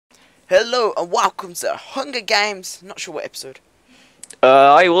Hello and welcome to Hunger Games. Not sure what episode.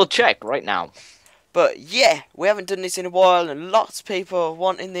 I will check right now. But yeah, we haven't done this in a while and lots of people are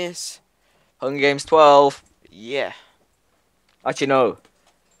wanting this. Hunger Games 12. Yeah. Actually, no.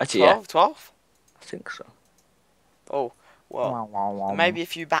 Actually, yeah. 12? 12? I think so. Oh, well, there may be a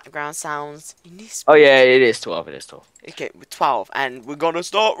few background sounds in this. Oh, yeah, it is 12. It is 12. Okay, we're 12 and we're gonna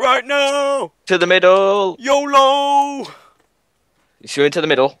start right now. To the middle. YOLO! You shoot into the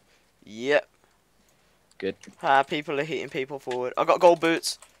middle. Yep. Good. People are hitting people forward. I got gold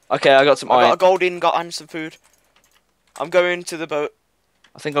boots. Okay, I got some I iron. got a gold ingot and some food. I'm going to the boat.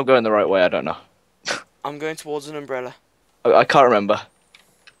 I think I'm going the right way. I don't know. I'm going towards an umbrella. I can't remember.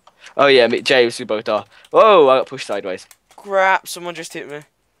 Oh, yeah, James, we both are. Whoa, I got pushed sideways. Crap, someone just hit me.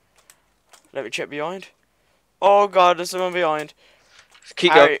 Let me check behind. Oh god, there's someone behind.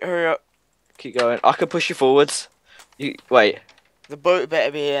 Keep Harry, going. hurry up. Keep going. I can push you forwards. Wait. The boat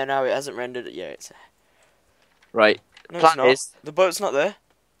better be here now, it hasn't rendered it yet. Right. No, it's Plan not. is. The boat's not there.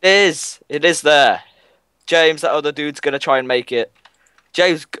 It is. It is there. James, that other dude's going to try and make it.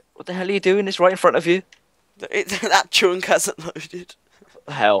 James, what the hell are you doing? It's right in front of you. That chunk hasn't loaded. What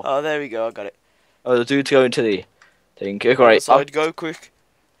the hell? Oh, there we go, I got it. Oh, the dude's going to the thing. Okay, Other right. side, go quick.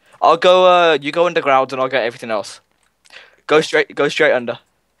 I'll go, you go underground and I'll get everything else. Go straight under.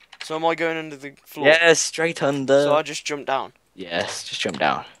 So am I going under the floor? Yes, straight under. So I just jumped down. Yes, just jump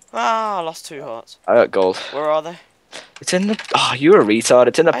down. Ah, I lost 2 hearts. I got gold. Where are they? It's in the, oh, you're a retard.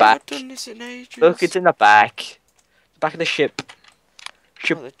 It's in the I back. haven't done this in ages. Look, it's in the back. The back of the ship.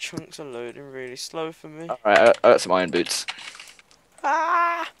 Oh, the chunks are loading really slow for me. Alright, I got some iron boots.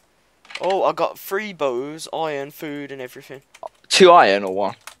 Ah! Oh, I got 3 bows, iron, food and everything. 2 iron or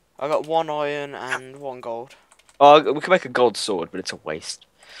 1? I got 1 iron and 1 gold. Oh, we can make a gold sword, but it's a waste.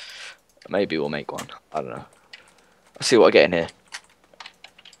 Maybe we'll make one. I don't know. Let's see what I get in here.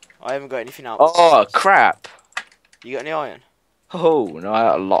 I haven't got anything else. Oh, crap. You got any iron? Oh, no, I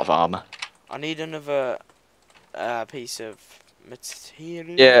got a lot of armor. I need another piece of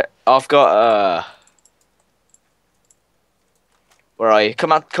material. Yeah, I've got, where are you?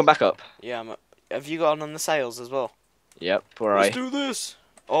 Come back up. Yeah, have you got on the sails as well? Yep, where are Let's you? do this.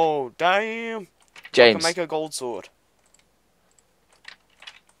 Oh, damn. James. I can make a gold sword.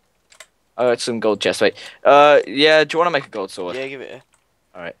 I got some gold chest, wait. Yeah, do you want to make a gold sword? Yeah, give it here.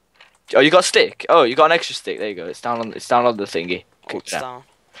 Alright. Oh, you got a stick? Oh, you got an extra stick. There you go. It's down on the thingy. Oh, it's down.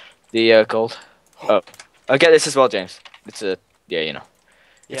 The, gold. Oh. I'll get this as well, James. It's a, yeah, you know.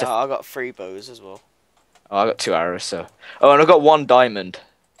 Yeah, I got 3 bows as well. Oh, I got 2 arrows, so. Oh, and I got 1 diamond.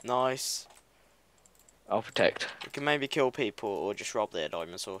 Nice. I'll protect. You can maybe kill people or just rob their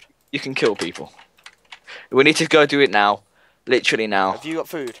diamond sword. You can kill people. We need to go do it now. Literally now. Have you got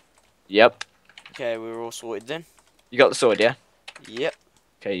food? Yep. Okay, we're all sorted then. You got the sword, yeah? Yep.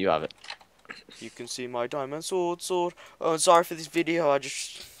 Okay, you have it. You can see my diamond sword. Oh, sorry for this video. I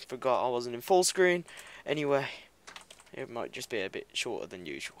just forgot I wasn't in full screen. Anyway, it might just be a bit shorter than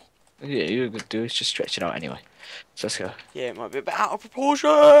usual. Yeah, you're a good dude. Just stretch it out anyway. So let's go. Yeah, it might be a bit out of proportion.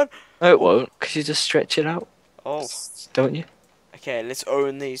 No, it won't, because you just stretch it out. Oh. Don't you? Okay, let's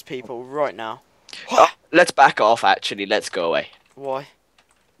own these people right now. Oh, let's back off, actually. Let's go away. Why?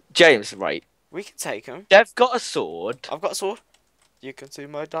 James, right. We can take them. They've got a sword. I've got a sword. You can see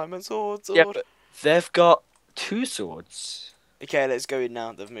my diamond sword. Yeah, but they've got 2 swords. Okay, let's go in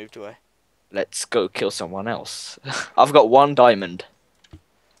now. They've moved away. Let's go kill someone else. I've got 1 diamond.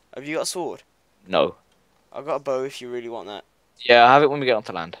 Have you got a sword? No. I've got a bow if you really want that. Yeah, I have it when we get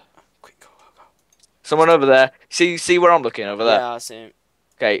onto land. Quick, go. Someone over there. See where I'm looking over there? Yeah, I see him.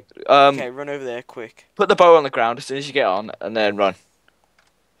 Okay, Okay, run over there, quick. put the bow on the ground as soon as you get on, and then run.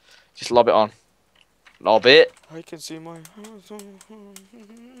 Just lob it on. Lob it. I can see my...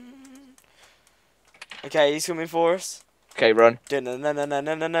 Okay, he's coming for us. Okay, run.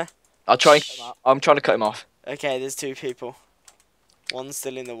 No. I'll try. I'm trying to cut him off. Okay, there's 2 people. One's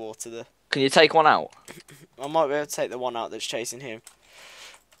still in the water there. Can you take one out? I might be able to take the one out that's chasing him.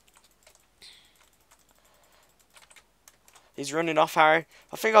 He's running off, Harry.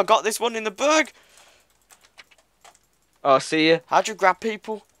 I think I got this one in the bag. Oh, see you. How'd you grab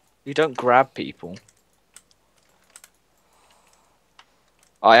people? You don't grab people.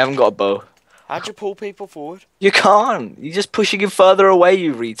 I haven't got a bow. How'd you pull people forward? You can't. You're just pushing him further away,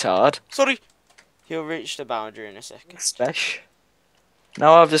 you retard. Sorry. He'll reach the boundary in a second. Spesh.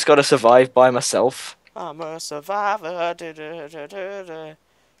 Now I've just got to survive by myself. I'm a survivor. Okay,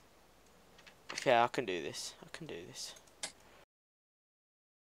 I can do this.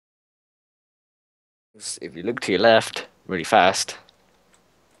 If you look to your left, really fast.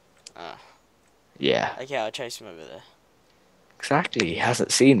 Ah. Yeah. Okay, I'll chase him over there. Exactly. He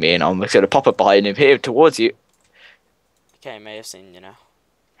hasn't seen me, and I'm going to pop up behind him here towards you. Okay, may have seen you now.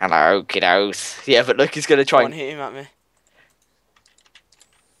 Hello, kiddos. Yeah, but look, he's going to Go try on, and... hit him at me.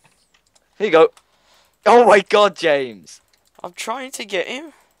 Here you go. Oh my god, James. I'm trying to get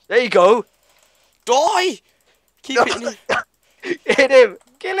him. There you go. Die! Keep hitting him. Hit him.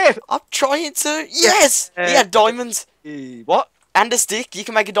 Kill him. I'm trying to. Yes! He had diamonds. What? And a stick. You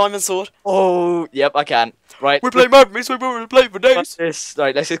can make a diamond sword. Oh, yep, I can. Right. We play mad, miss. We play for days.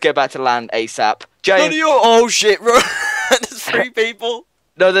 Right, let's just get back to land ASAP. None James. of you. Oh shit, bro. There's 3 people.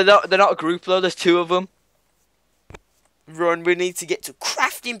 No, they're not. They're not a group though. There's 2 of them. Run. We need to get to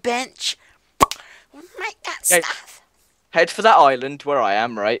crafting bench. Make that Okay. stuff. Head for that island where I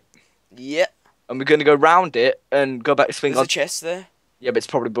am, right? Yep. And we're gonna go round it and go back to swing There's on. a chest there. Yeah, but it's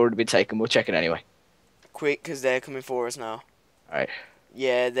probably already been taken. We'll check it anyway. Quick, because they're coming for us now. Alright.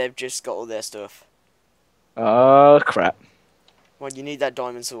 Yeah, they've just got all their stuff. Oh crap. Well, you need that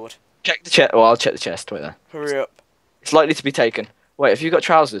diamond sword. Check the chest. Well, I'll check the chest. Wait there. Hurry up. It's likely to be taken. Wait, have you got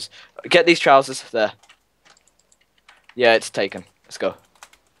trousers? Get these trousers there. Yeah, it's taken. Let's go.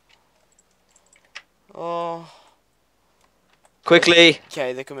 Oh. Quickly.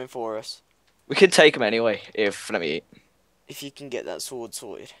 Okay, they're coming for us. We can take them anyway. Let me eat. If you can get that sword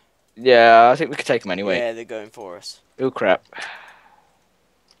sorted. Yeah, I think we can take them anyway. Yeah, they're going for us. Oh crap.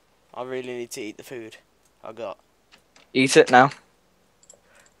 I really need to eat the food I got. Eat it now.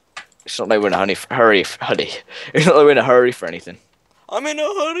 It's not like we're in a hurry. It's not like we're in a hurry for anything. I'm in a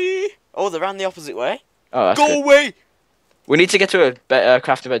hurry. Oh, they ran the opposite way. Oh, that's Go good. away. We need to get to a better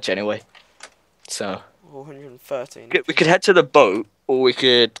crafting bench anyway. So 113. we could head to the boat, or we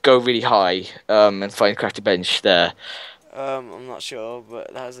could go really high and find a crafting bench there. I'm not sure,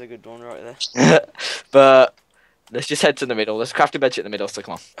 but that was a good one right there. But let's just head to the middle. There's a crafting bench in the middle, so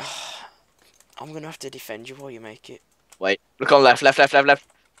come on. I'm gonna have to defend you while you make it. Wait, look on left.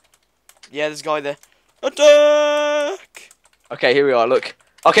 Yeah, there's a guy there. Attack! Okay, here we are, look.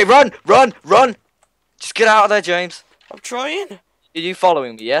 Okay, run! Just get out of there, James. I'm trying. Are you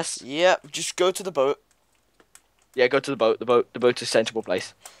following me, yes? Yep, just go to the boat. Yeah, go to the boat. The boat's a sensible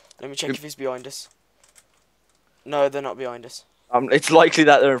place. Let me check if he's behind us. No, they're not behind us. It's likely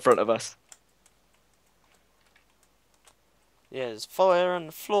that they're in front of us. Yeah, there's fire on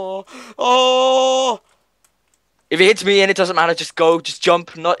the floor. Oh! If it hits me and it doesn't matter, just go, just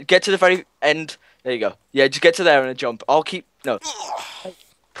jump, not get to the very end. There you go. Yeah, just get to there and then jump. I'll keep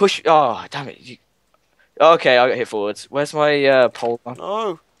push. Oh, damn it! Okay, I got hit forwards. Where's my pole?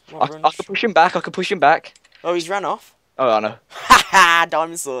 No. I can push him back. Oh, he's ran off. Oh, I know. Haha,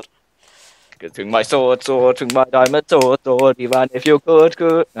 diamond sword. Good swing my sword, swing my diamond sword, even if you could.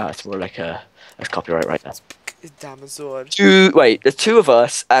 No, it's more like that's copyright right there. Diamond sword. Wait, there's 2 of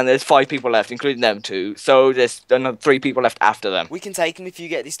us and there's 5 people left, including them 2. So there's another 3 people left after them. We can take him if you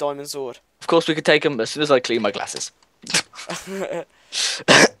get this diamond sword. Of course, we could take them as soon as I clean my glasses.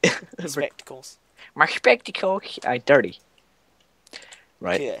 Spectacles. My spectacles are dirty.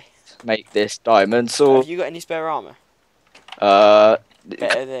 Right. Okay. Make this diamond sword. Have you got any spare armor?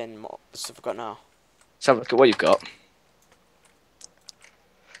 Better than what stuff I've got now. Let's have a look at what you've got.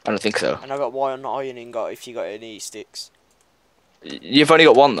 I don't think so. And I got wire not ironing got if you got any sticks. You've only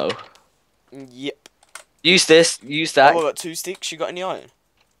got 1 though. Yep. Use this. Use that. Oh, I got 2 sticks. You got any iron?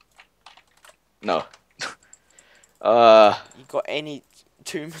 No. You got any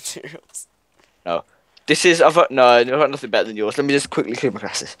 2 materials? No. This is no. I've got nothing better than yours. Let me just quickly clear my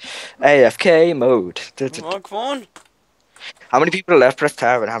glasses. AFK mode. Oh, come on. How many people are left? Press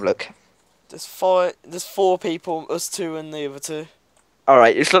tab and have a look. There's 4 people. Us 2 and the other 2. All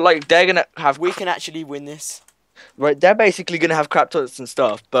right. It's look like they're gonna have. We can actually win this. Right. They're basically gonna have crap toilets and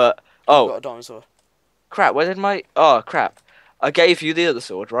stuff. But I've got a diamond sword. crap. Where did my? Oh crap. I gave you the other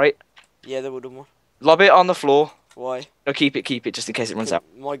sword, right? Yeah, the wooden one. Lob it on the floor. Why? No, keep it, just in case it runs out.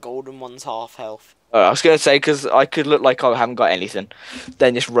 My golden one's half health. I was gonna say because I could look like I haven't got anything,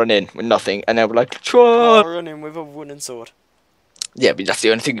 then just run in with nothing, and then we're like, try. I'll run in with a wooden sword. Yeah, but that's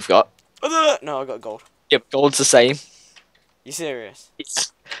the only thing you've got. No, I got gold. Yep, gold's the same. You serious?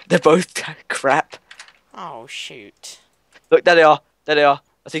 They're both crap. Oh shoot! Look, there they are.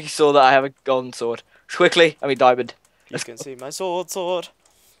 I think you saw that I have a golden sword. Quickly, diamond. You can see my sword.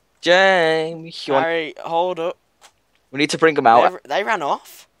 James, Harry, hold up. we need to bring them out. They ran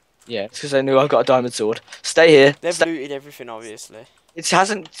off. Yeah, it's because I knew I got a diamond sword. Stay here. They've looted everything, obviously. It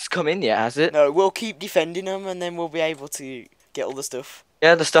hasn't come in yet, has it? No, we'll keep defending them, and then we'll be able to get all the stuff.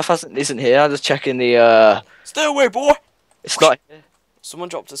 Yeah, the stuff isn't here. I'm just checking the. Stay away, boy! It's not here. Someone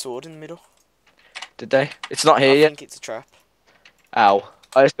dropped a sword in the middle. Did they? It's not here I yet. think it's a trap. Ow!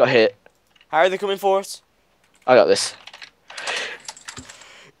 I just got hit. Harry, they're coming for us. I got this.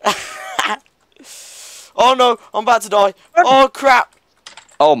 Oh no, I'm about to die. Oh crap.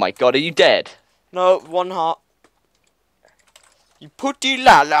 Oh my god, are you dead? No, 1 heart. You putty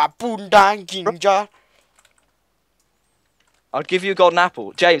la la bundang ginja. I'll give you a golden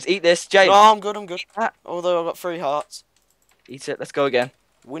apple. James, eat this. No, James, I'm good, I'm good. eat that. Although I've got 3 hearts. Eat it. Let's go again.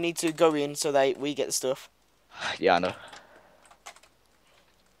 We need to go in so that we get the stuff. Yeah, I know.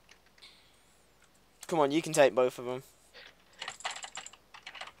 Come on, you can take both of them.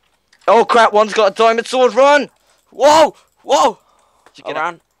 Oh crap, one's got a diamond sword. Run! Whoa! Whoa! Did you I get it?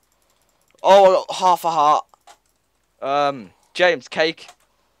 ran. Oh, I got half a heart. James, cake.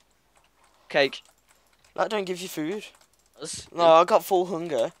 Cake. That don't give you food. Us. No, I got full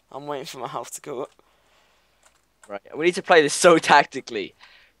hunger. I'm waiting for my health to go up. Right, we need to play this so tactically.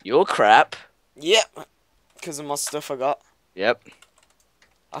 You're crap. Yep. Because of my stuff I got. Yep.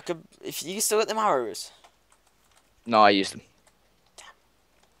 I could... If you still get them arrows. No, I used them.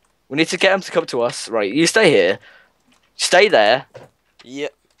 We need to get them to come to us. Right, you stay here. Stay there.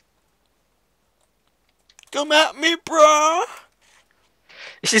 Yep. Come at me, bruh!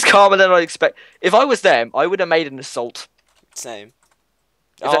 This is calmer than I expect. If I was them, I would have made an assault. Same.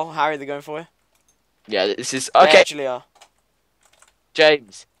 Is Oh, Harry, they're going for you. Yeah, this is... They Okay, actually are.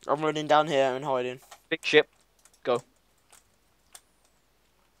 James. I'm running down here and hiding. Big ship. Go.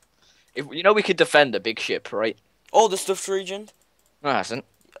 You know we could defend a big ship, right? Oh, the stuff's region. No, it hasn't.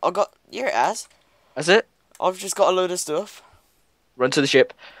 I got... Yeah, it has. That's it? I've just got a load of stuff. Run to the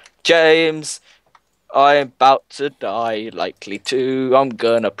ship. James, I'm about to die, likely to. I'm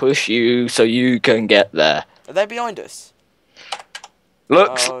gonna push you so you can get there. Are they behind us?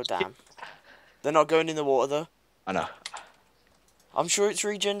 Looks. Oh, damn. They're not going in the water, though. I know. I'm sure it's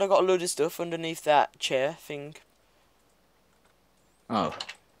regen. I got a load of stuff underneath that chair thing. Oh.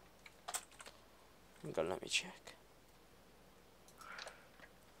 I'm gonna let me check.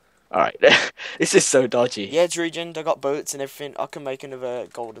 Alright. This is so dodgy. Yeah, it's regen. I got boats and everything. I can make another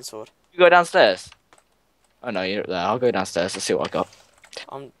golden sword. You go downstairs. Oh no, you're up there. I'll go downstairs. Let's see what I got.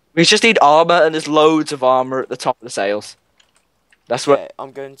 I'm... We just need armor, and there's loads of armor at the top of the sails. That's what. Yeah,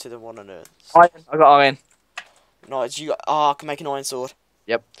 I'm going to the one on Earth. Iron. I got iron. No, it's you got... Oh, I can make an iron sword.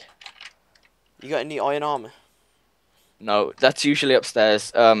 Yep. You got any iron armor? No, that's usually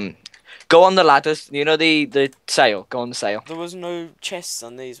upstairs. Go on the ladders. You know the sail. Go on the sail. There was no chests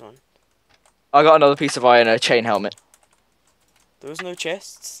on these one. I got another piece of iron and a chain helmet. There was no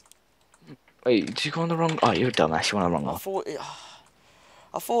chests. Wait, did you go on the wrong? Oh, you're a dumbass. You went on the wrong I one. thought...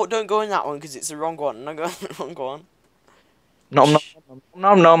 I thought don't go in that one because it's the wrong one. And I go in the wrong one. Nom nom nom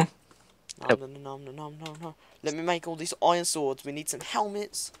nom nom. Nom, nom, nom, nom, nom, nom, nom. Let me make all these iron swords. We need some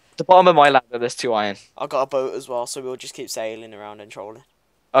helmets. At the bottom of my ladder, there's 2 iron. I got a boat as well, so we'll just keep sailing around and trolling.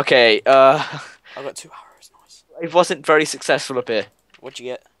 Okay. I got 2 arrows. Nice. It wasn't very successful up here. What'd you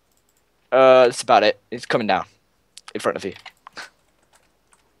get? That's about it. It's coming down, in front of you.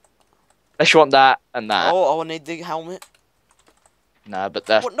 Unless you want that and that. Oh, I need the helmet. Nah, but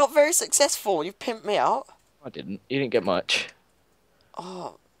that's. What? Not very successful. You pimped me out. I didn't. You didn't get much.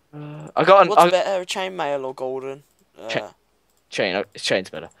 Oh, I got an. what's better, chainmail or golden? Chain. Chain's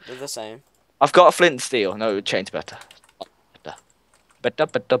better. They're the same. I've got a flint and steel. No, chain's better. Better. I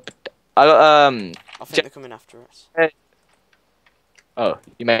got I think they're coming after us. Oh,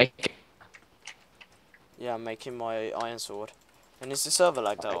 you make it. Yeah, I'm making my iron sword. And is the server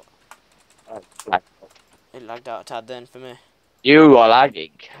lagged out? It lagged out a tad then for me. You are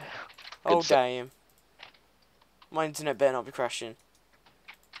lagging. Oh, stuff. damn. My internet better not be crashing.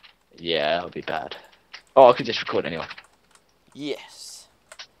 Yeah, it'll be bad. Oh, I could just record anyway. Yes.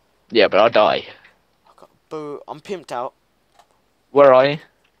 Yeah, but I'll die. I got a bow. I'm pimped out. Where are you?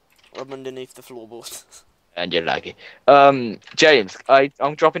 I'm underneath the floorboard. And you're laggy. James,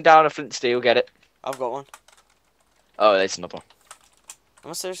 I'm dropping down a flint and steel. Get it? I've got one. Oh, there's another one.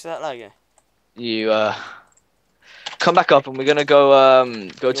 Am I seriously that laggy? You come back up, and we're gonna go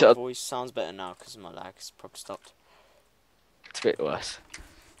go Your to. voice sounds better now because my lag's probably stopped. It's a bit worse.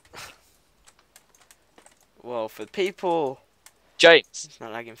 Well, for people, James, it's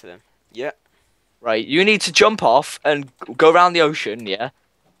not lagging for them. Yeah. right? You need to jump off and go around the ocean. Yeah.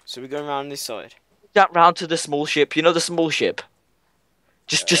 So we're going around this side. That round to the small ship. You know the small ship.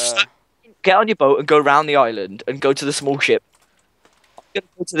 Just Uh, get on your boat and go around the island and go to the small ship. I'm gonna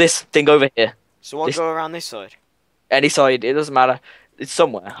go to this thing over here. So I'll This- go around this side. Any side, it doesn't matter. It's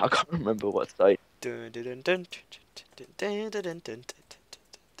somewhere. I can't remember what side.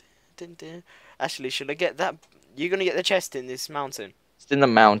 Actually, should I get that? You're gonna get the chest in this mountain. It's in the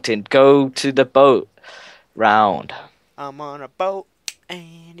mountain. Go to the boat. Round. I'm on a boat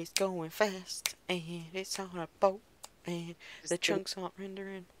and it's going fast and it's on a boat and the chunks aren't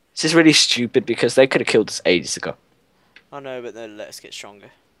rendering. This is really stupid because they could have killed us ages ago. I know, but they'll let us get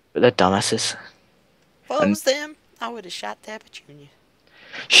stronger. But they're dumbasses. If I And was them, I would have shot that petunia.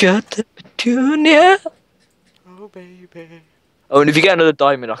 shut the petunia. Oh, baby. Oh, and if you get another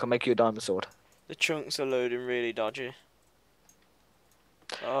diamond, I can make you a diamond sword. The chunks are loading really dodgy.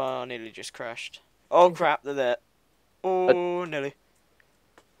 Oh, I nearly just crashed. Oh, crap, they're there. Oh, nearly.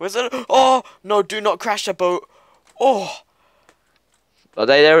 Where's it? Oh, no, do not crash the boat. Oh. Are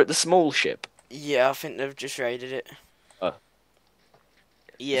they there at the small ship? Yeah, I think they've just raided it. Oh.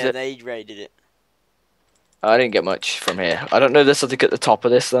 Yeah, they raided it. I didn't get much from here. I don't know if there's something at the top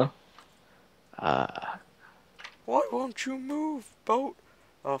of this, though. Why won't you move, boat?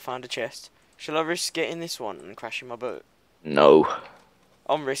 Oh, I found a chest. Shall I risk getting this one and crashing my boat? No.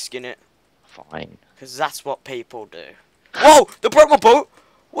 I'm risking it. Fine. Because that's what people do. Whoa! They broke my boat!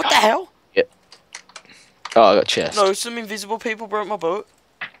 What the hell? Yeah. Oh, I got chest. No, some invisible people broke my boat.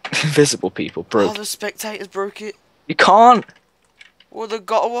 Invisible people Oh, broke. the spectators broke it. You can't. Well, they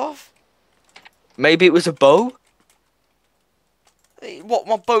got her off. Maybe it was a bow? What,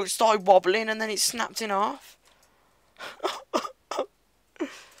 my boat started wobbling and then it snapped in half?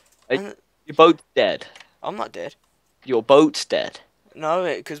 And Your boat's dead. I'm not dead. Your boat's dead. No,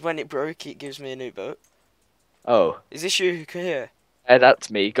 because when it broke, it gives me a new boat. Oh. Is this you who can hear? That's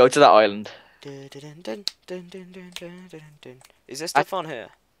me. Go to that island. Is there stuff on here?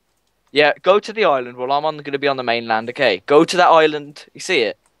 Yeah, go to the island. Well, I'm going to be on the mainland, okay? Go to that island. You see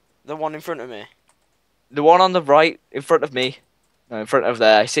it? The one in front of me? The one on the right, in front of me. No, in front of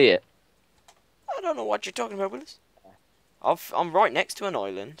there. I see it. I don't know what you're talking about, Willis. I'm right next to an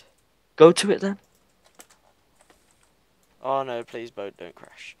island. Go to it then. Oh no, please boat, don't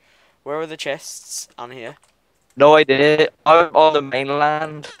crash. Where are the chests on here? No idea. I'm on the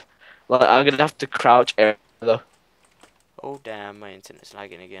mainland. Like, I'm going to have to crouch everywhere, though. Oh damn, my internet's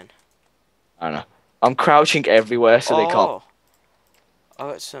lagging again. I don't know. I'm crouching everywhere so they can't.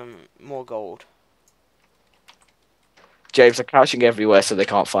 I got some more gold. James, I'm crouching everywhere so they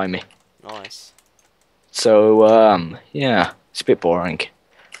can't find me. Nice. So, yeah. It's a bit boring.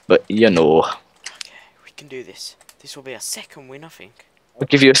 But, you know. Okay, we can do this. This will be our second win, I think. I'll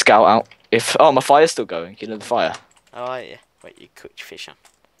give you a scout out. If Oh, my fire's still going. You know the fire? Oh yeah. Wait, you cooked your fish on.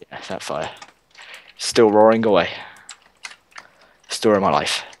 Yeah, that fire. Still roaring away. Story of my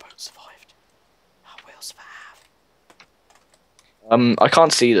life. The boat survived. I will survive. I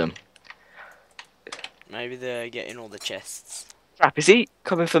can't see them. Maybe they're getting all the chests. Crap, is he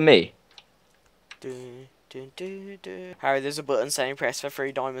coming for me? Harry, there's a button saying press for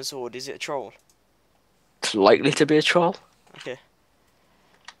 3 diamond sword. Is it a troll? It's likely to be a troll. Okay.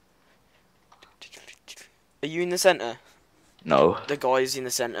 Are you in the centre? No. The guy's in the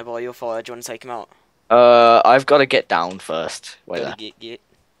centre by your fire. Do you want to take him out? I've got to get down first. Wait there. Get.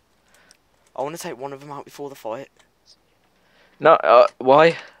 I want to take one of them out before the fight. No,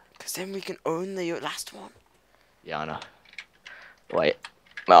 why? Because then we can own the last one. Yeah, I know. Wait.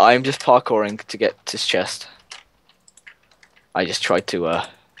 No, I'm just parkouring to get to his chest. I just tried to, Okay,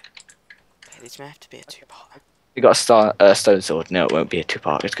 this may have to be a 2-parter. We got a stone sword. No, it won't be a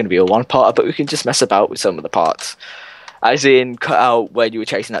 2-part. It's going to be a 1-parter, but we can just mess about with some of the parts. As in, cut out when you were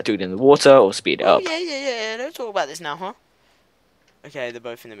chasing that dude in the water, or speed it up. Yeah. Don't talk about this now, huh? Okay, they're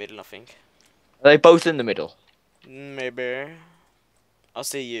both in the middle, I think. Are they both in the middle? Maybe. I'll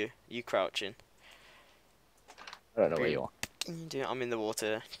see you. You crouching. I don't know where you are. I'm in the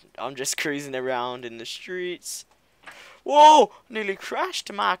water. I'm just cruising around in the streets. Whoa! Nearly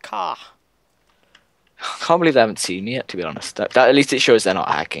crashed my car. I can't believe they haven't seen me yet, to be honest. That at least it shows they're not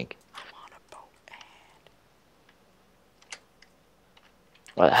hacking. I'm on a boat ahead.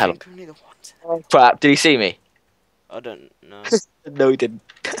 What the I hell? think only the ones. Crap, did he see me? I don't know. No, he didn't.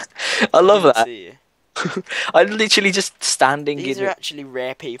 I love Didn't that. see you. I'm literally just standing These in are it. actually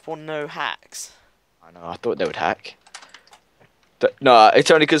rare people, no hacks. I know, I thought they would hack. But, no,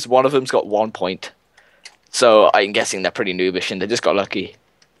 it's only because one of them's got 1 point. So I'm guessing they're pretty noobish and they just got lucky.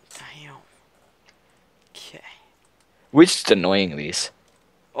 Damn. Okay. Which is annoying, these.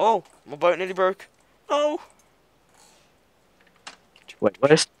 Oh, my boat nearly broke. No. Wait,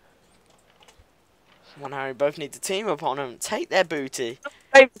 where's... Come on, Harry, both need to team up on him. Take their booty.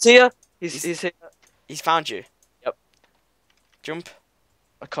 Hey, it's here! He's here. He's found you. Yep. Jump.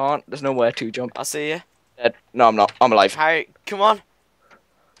 I can't. There's nowhere to jump. I'll see you. Dead. No, I'm not. I'm alive. Harry, come on.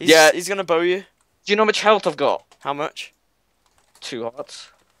 Yeah. He's gonna bow you. Do you know how much health I've got? How much? 2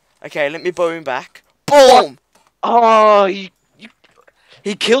 hearts. Okay, let me bow him back. Boom! Oh, he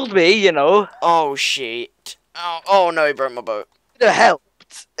killed me, you know. Oh, shit. Oh no, he broke my boat. It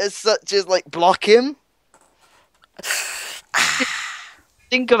helped as such as, like, block him.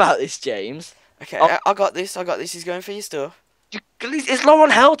 Think about this, James. Okay, Oh. I got this. I got this. He's going for your stuff. It's low on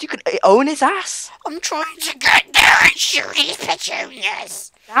health. You could own his ass. I'm trying to get there and shoot his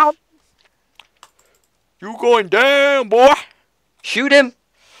petunias. Down. You going down, boy? Shoot him.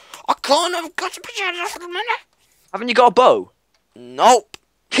 I can't. I've got the petunias for the minute. Haven't you got a bow? Nope.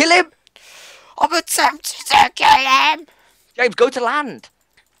 Kill him. I'm attempting to kill him. James, go to land.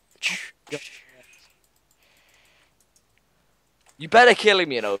 You better kill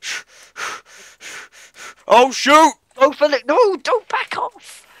him, you know. Oh, shoot. Go for it. No, don't back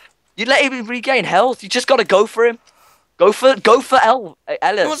off. You let him regain health. You just gotta go for him. Go for Ellis.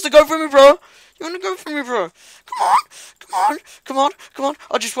 He wants to go for me, bro. You want to go for me, bro? Come on. Come on. Come on. Come on.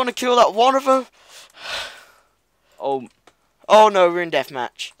 I just want to kill that one of them. Oh. Oh, no. We're in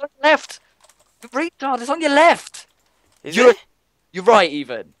deathmatch. On your left. You retard. It's on your left. Is it? You're right,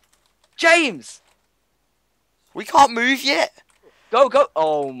 even. James. We can't move yet. Go.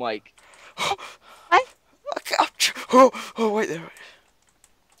 Oh, Mike. Oh, wait there.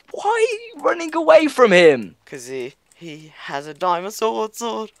 Why are you running away from him? Because he has a diamond sword.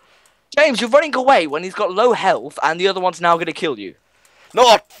 James, you're running away when he's got low health and the other one's now going to kill you.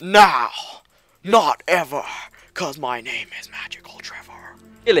 Not now. Not ever. Because my name is Magical Trevor.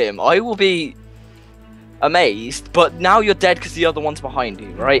 Kill him. I will be amazed, but now you're dead because the other one's behind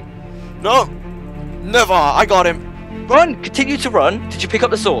you, right? No. Never. I got him. Run. Continue to run. Did you pick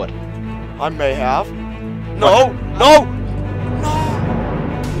up the sword? I may have. No. No.